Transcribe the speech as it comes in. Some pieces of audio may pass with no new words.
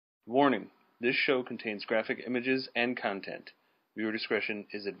Warning, this show contains graphic images and content. Viewer discretion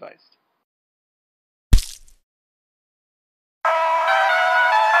is advised.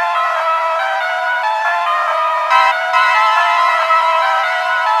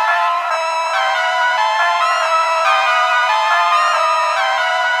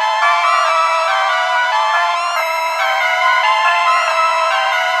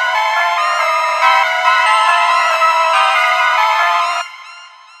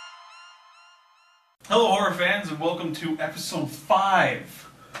 Hello, horror fans, and welcome to episode 5.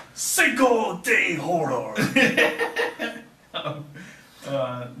 Cinco de Horror.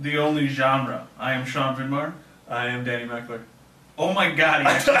 The only genre. I am Sean Vidmar. I am Danny Mecler. Oh my god, he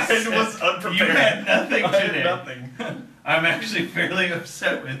actually I was unprepared. You had nothing I had today. nothing. I'm actually fairly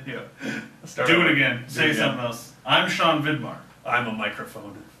upset with you. Start Do over. it again. Do Say it again. something else. I'm Sean Vidmar. I'm a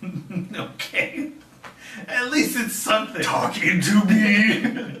microphone. Okay. At least it's something. Talking to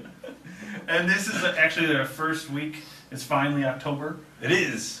me. And this is actually our first week. It's finally October. It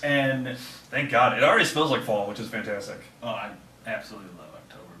is. And Thank God. It already smells like fall, which is fantastic. oh, I absolutely love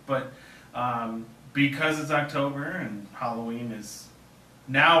October. But because it's October and Halloween is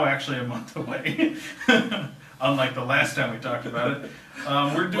now actually a month away, unlike the last time we talked about it,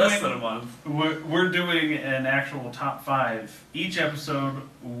 we're doing Less than a month. We're doing an actual top 5. Each episode,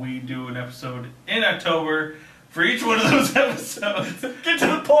 we do an episode in October. For each one of those episodes, Get to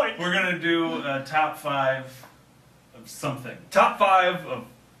the point. we're gonna do a top 5 of something. Top 5 of...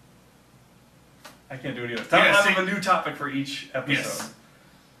 I can't do it either. Top Yeah, 5 see- of a new topic for each episode. Yes.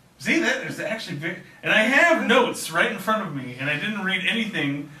 See, that is actually very... And I have notes right in front of me, and I didn't read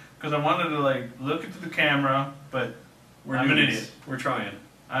anything because I wanted to, like, look into the camera, but I'm an newbies. idiot. We're trying.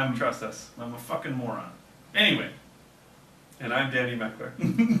 Trust us. I'm a fucking moron. Anyway. And I'm Danny Mecler.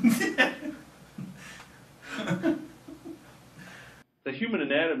 The human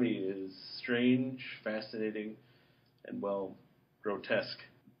anatomy is strange, fascinating, and, well, grotesque.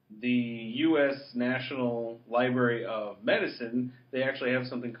 The U.S. National Library of Medicine, they actually have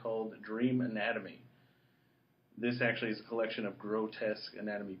something called Dream Anatomy. This actually is a collection of grotesque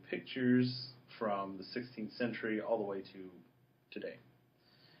anatomy pictures from the 16th century all the way to today.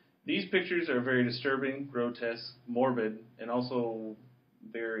 These pictures are very disturbing, grotesque, morbid, and also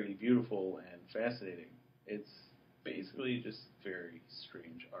very beautiful and fascinating. It's basically just very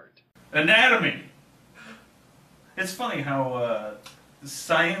strange art. Anatomy! It's funny how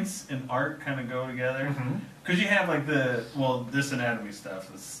science and art kind of go together. Because you have, like, this anatomy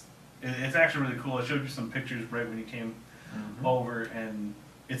stuff. It's actually really cool. I showed you some pictures right when you came over, and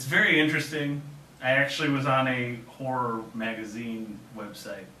it's very interesting. I actually was on a horror magazine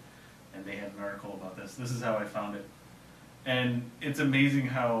website, and they had an article about this. This is how I found it. And it's amazing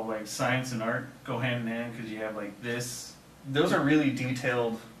how, like, science and art go hand in hand, because you have, like, this. Those are really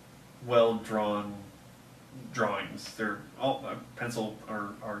detailed, well-drawn drawings. They're all pencil or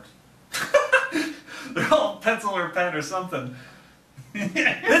art. They're all pencil or pen or something.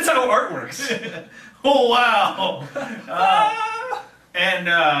 That's how art works. Oh, wow! And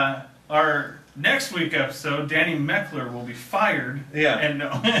our next week episode, Danny Mecler will be fired. Yeah. And no.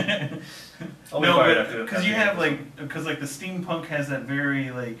 I'll be No, fired but after that. because you have, like, the steampunk has that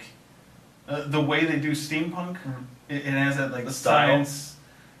very, like, the way they do steampunk, it has that, like, The style. science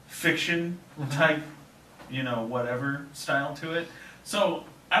fiction type, whatever style to it. So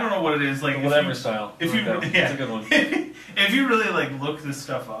I don't know what it is, like, if Whatever you- style. If you, That's yeah, a good one. if you really, like, look this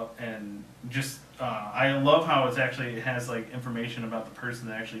stuff up and just, I love how it has, like, information about the person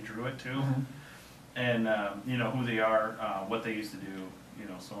that actually drew it too, and who they are, what they used to do,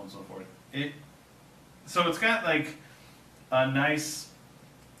 so on and so forth. So it's got, like, a nice.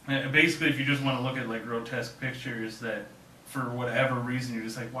 Basically, if you just want to look at, like, grotesque pictures that, for whatever reason, you're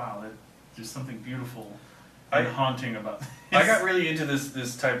just like, wow, there's something beautiful and haunting about this. I got really into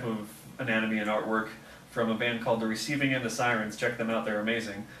this type of anatomy and artwork from a band called The Receiving End of Sirens. Check them out; they're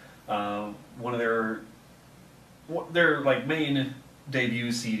amazing. One of their like main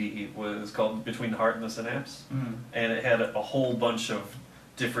debut CD was called Between the Heart and the Synapse, and it had a whole bunch of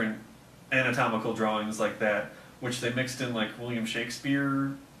different anatomical drawings like that, which they mixed in, like, William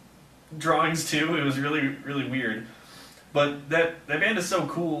Shakespeare drawings too. It was really, really weird. But that band is so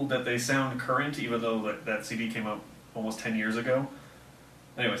cool that they sound current, even though that CD came out almost 10 years ago.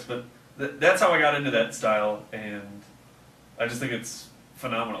 Anyways, but that's how I got into that style, and I just think it's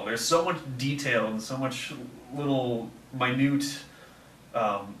phenomenal. There's so much detail and so much little minute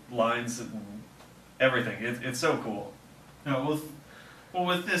lines and everything. It's so cool. No,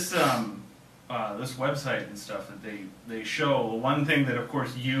 with this this website and stuff that they show, one thing that, of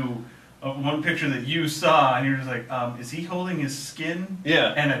course, you one picture that you saw, and you're just like, is he holding his skin?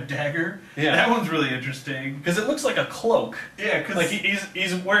 Yeah. And a dagger? Yeah. That one's really interesting. Because it looks like a cloak. Yeah, because like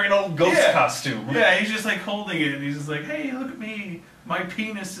he's wearing an old ghost costume. Yeah, he's just like holding it, and he's just like, hey, look at me. My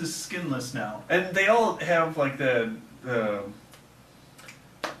penis is skinless now. And they all have like the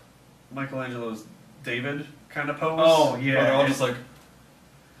Michelangelo's David kind of pose. Oh yeah, where they're all just like,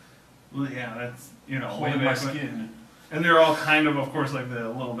 well, yeah, that's holding way my back when. skin. And they're all kind of course, like a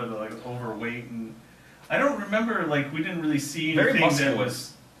little bit of like overweight, and I don't remember like we didn't really see anything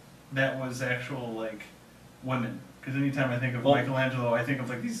that was actual like women. Because anytime I think of Michelangelo, I think of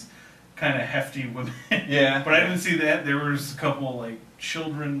like these kind of hefty women. Yeah. But I didn't see that. There was a couple like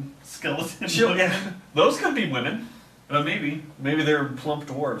children skeletons. Those could be women. Maybe. Maybe they're plump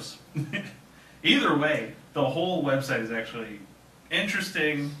dwarves. Either way, the whole website is actually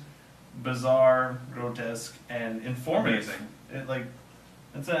interesting, bizarre, grotesque, and informative. Amazing.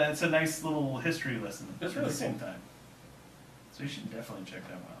 It's a nice little history lesson at the really same cool. time. So you should definitely check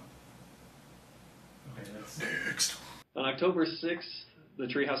that one out. Okay, that's next. On October 6th, the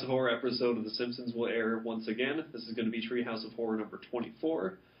Treehouse of Horror episode of The Simpsons will air once again. This is going to be Treehouse of Horror number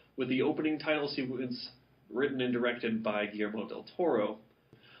 24, with the opening title sequence written and directed by Guillermo del Toro.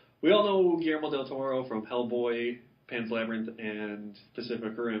 We all know Guillermo del Toro from Hellboy, Pan's Labyrinth, and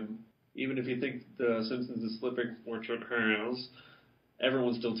Pacific Rim. Even if you think The Simpsons is slipping, which it has,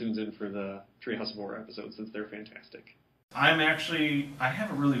 everyone still tunes in for the Treehouse of Horror episodes since they're fantastic. I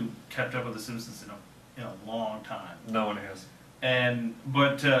haven't really kept up with The Simpsons in a long time. No one has.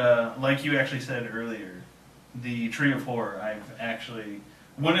 But like you actually said earlier, the Tree of Horror, I've actually,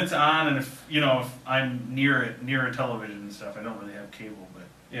 when it's on, and if I'm near a television and stuff, I don't really have cable, but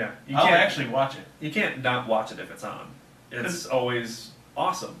yeah, I'll actually watch it. You can't not watch it if it's on. It's always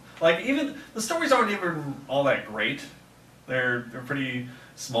awesome. Like, even the stories aren't even all that great. They're pretty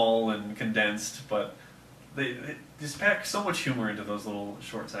small and condensed, but they just pack so much humor into those little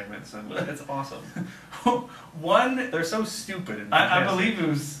short segments, and it's awesome. They're so stupid. And I believe it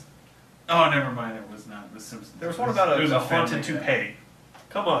was. Oh, never mind. It was not The Simpsons. There was one about a haunted family toupee.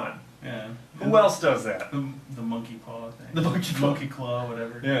 Come on. Yeah. Who else does that? The monkey paw thing. The monkey claw,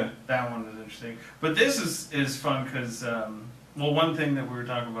 whatever. Yeah. That one is interesting. But this is fun because, one thing that we were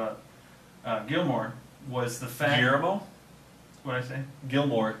talking about, Gilmore, was the fact... Guillermo? What'd I say?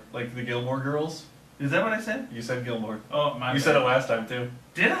 Gilmore. Like the Gilmore Girls? Is that what I said? You said Gilmore. Oh, my bad. You said it last time, too.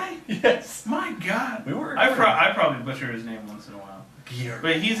 Did I? Yes. My God. We were... I probably butcher his name once in a while. Guillermo.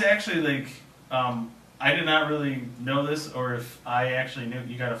 But he's actually, like... I did not really know this, or if I actually knew.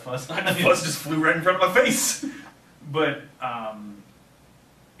 You got a fuzz on The you? fuzz just flew right in front of my face. But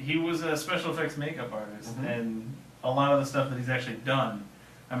he was a special effects makeup artist, and a lot of the stuff that he's actually done,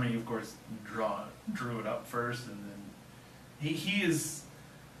 I mean, of course, drew it up first, and then he is...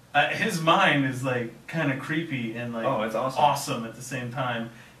 his mind is, like, kind of creepy and, like, oh, it's awesome at the same time.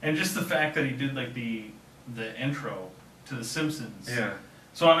 And just the fact that he did, like, the intro to The Simpsons. Yeah.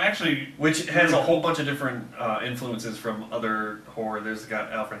 So I'm actually... Which has a whole bunch of different influences from other horror. There's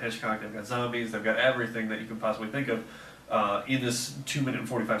got Alfred Hitchcock, they've got zombies, they've got everything that you could possibly think of in this 2-minute and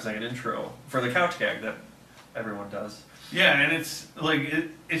 45-second intro for the couch gag that everyone does. Yeah, and it's like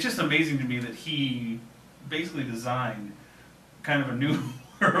it's just amazing to me that he basically designed kind of a new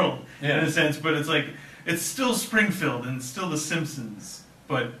world in a sense, but it's like it's still Springfield and it's still The Simpsons,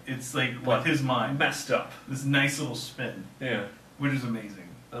 but it's like with his mind messed up. This nice little spin. Yeah. Which is amazing.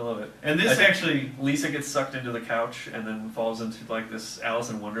 I love it. And this actually... Lisa gets sucked into the couch and then falls into like this Alice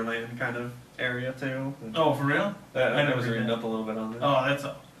in Wonderland kind of area too. Oh, for real? I was reading up a little bit on that. Oh, that's...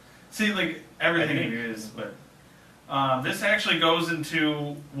 See, like, everything is, but... this actually goes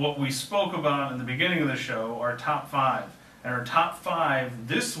into what we spoke about in the beginning of the show, our top 5. And our top 5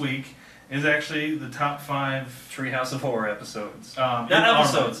 this week is actually the top 5... Treehouse of Horror episodes. Not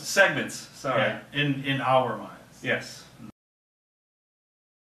episodes, segments. Sorry. Yeah, in our minds. Yes.